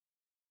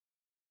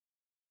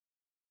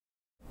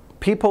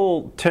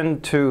People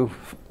tend to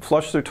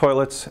flush their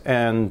toilets,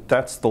 and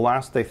that's the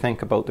last they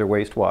think about their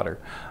wastewater.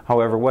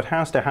 However, what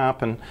has to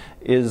happen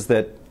is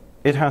that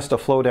it has to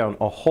flow down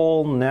a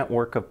whole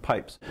network of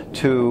pipes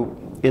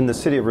to, in the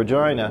City of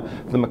Regina,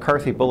 the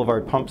McCarthy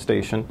Boulevard pump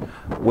station,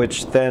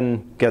 which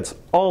then gets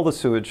all the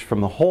sewage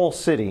from the whole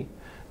city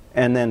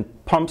and then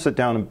pumps it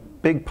down a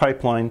big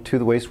pipeline to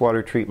the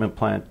wastewater treatment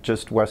plant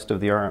just west of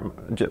the arm,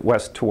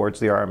 west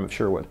towards the arm of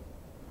Sherwood.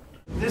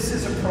 This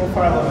is a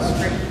profile of a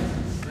street.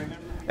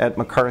 At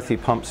McCarthy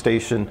Pump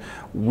Station,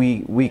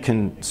 we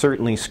can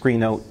certainly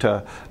screen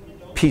out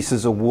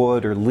pieces of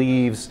wood or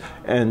leaves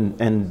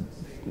and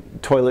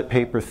toilet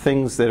paper,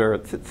 things that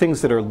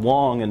are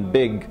long and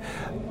big.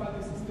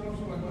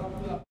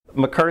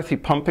 McCarthy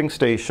Pumping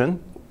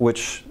Station,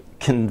 which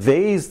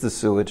conveys the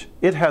sewage,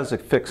 it has a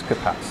fixed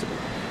capacity.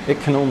 It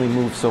can only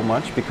move so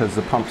much because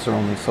the pumps are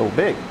only so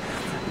big.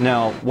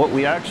 Now, what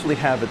we actually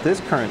have at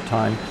this current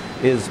time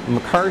is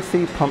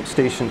McCarthy Pump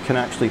Station can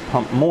actually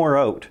pump more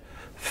out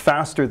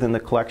faster than the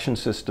collection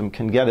system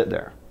can get it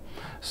there.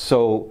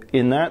 So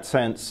in that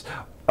sense,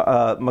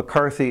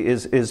 McCarthy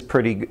is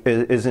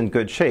in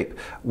good shape.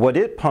 What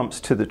it pumps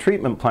to the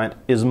treatment plant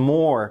is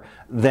more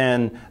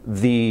than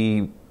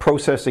the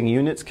processing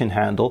units can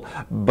handle,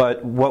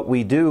 but what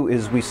we do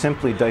is we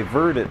simply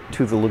divert it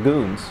to the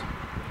lagoons.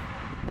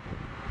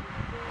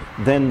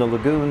 Then the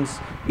lagoons,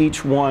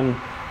 each one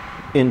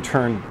in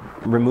turn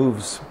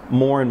removes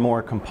more and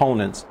more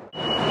components.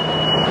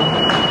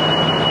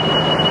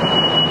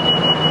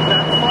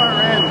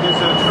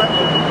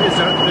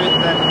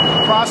 That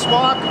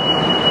crosswalk,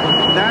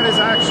 that is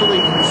actually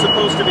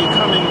supposed to be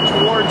coming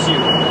towards you,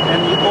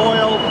 and the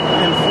oil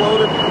and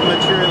floated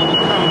material will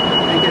come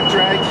and get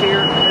dragged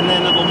here, and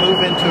then it'll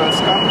move into a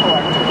scum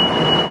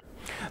collector.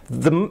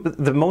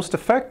 The most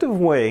effective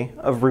way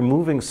of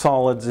removing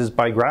solids is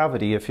by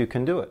gravity, if you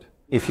can do it.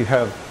 If you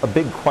have a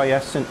big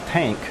quiescent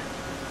tank,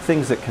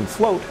 things that can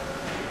float,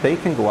 they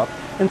can go up,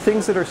 and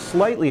things that are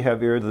slightly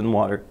heavier than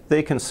water,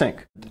 they can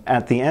sink.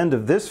 At the end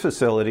of this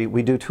facility,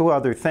 we do two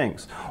other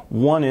things.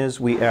 One is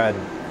we add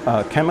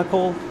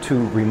chemical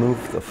to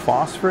remove the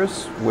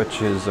phosphorus,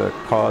 which is a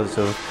cause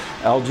of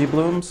algae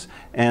blooms,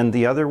 and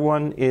the other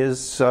one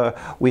is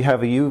we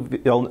have an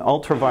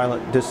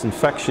ultraviolet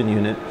disinfection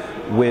unit,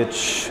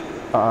 which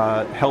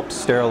helps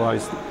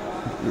sterilize,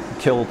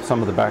 kill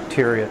some of the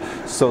bacteria,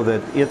 so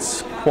that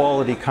its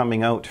quality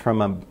coming out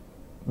from a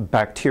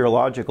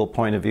bacteriological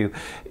point of view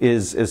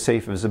is as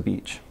safe as a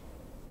beach.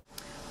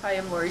 Hi,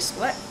 I'm Lori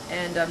Split,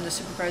 and I'm the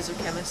supervisor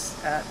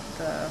chemist at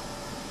the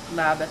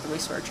lab at the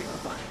wastewater treatment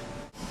plant.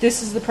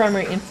 This is the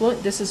primary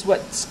influent. This is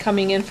what's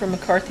coming in from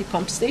McCarthy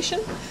Pump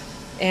Station,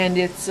 and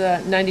it's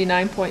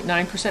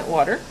 99.9%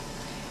 water.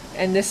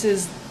 And this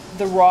is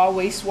the raw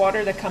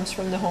wastewater that comes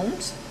from the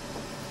homes.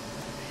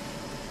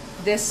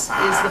 This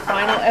is the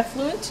final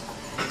effluent,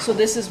 so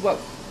this is what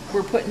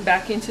we're putting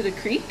back into the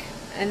creek.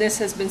 And this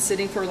has been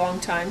sitting for a long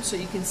time, so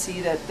you can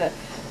see that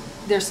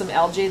there's some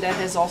algae that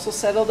has also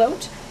settled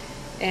out.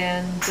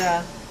 And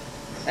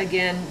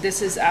again,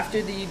 this is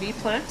after the UV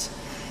plant.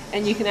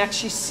 And you can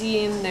actually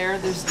see in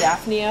there's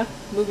Daphnia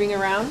moving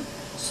around,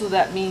 so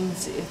that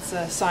means it's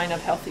a sign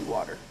of healthy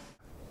water.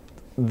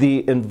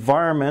 The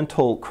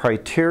environmental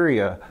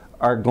criteria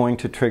are going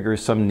to trigger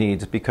some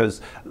needs,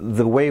 because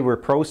the way we're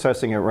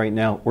processing it right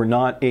now, we're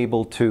not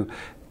able to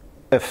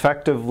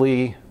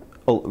effectively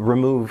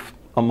remove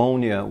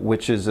ammonia,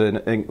 which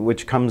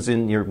comes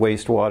in your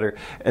wastewater,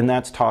 and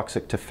that's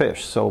toxic to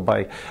fish. So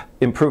by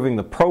improving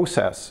the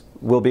process,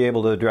 we'll be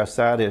able to address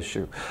that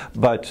issue.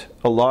 But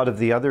a lot of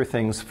the other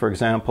things, for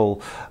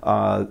example,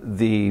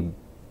 the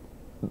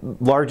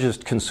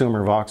largest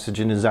consumer of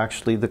oxygen is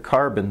actually the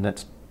carbon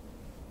that's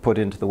put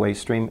into the waste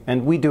stream,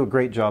 and we do a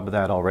great job of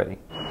that already.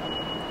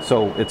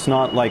 So it's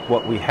not like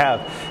what we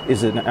have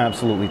is an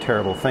absolutely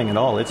terrible thing at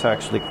all. It's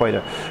actually quite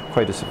a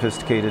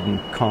sophisticated and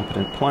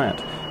competent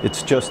plant.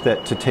 It's just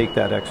that to take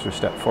that extra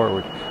step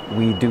forward,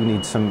 we do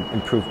need some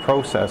improved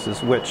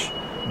processes, which,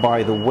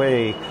 by the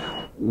way,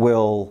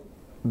 will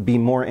be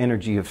more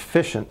energy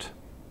efficient,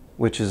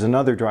 which is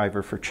another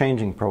driver for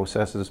changing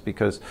processes,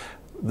 because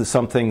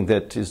something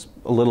that is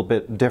a little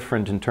bit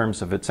different in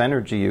terms of its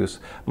energy use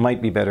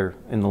might be better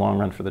in the long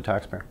run for the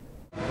taxpayer.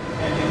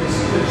 And you can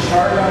see the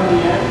chart on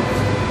the end.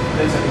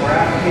 There's a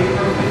graph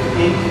paper with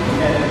ink,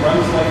 and it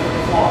runs like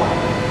a clock.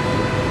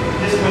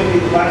 This might be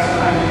the last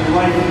time in your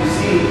life you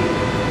see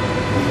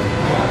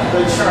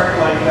the chart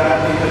like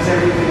that, because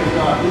everything is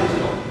not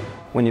digital.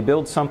 When you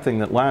build something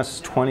that lasts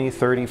 20,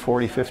 30,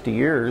 40, 50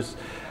 years,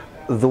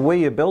 the way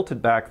you built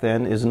it back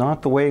then is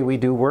not the way we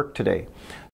do work today.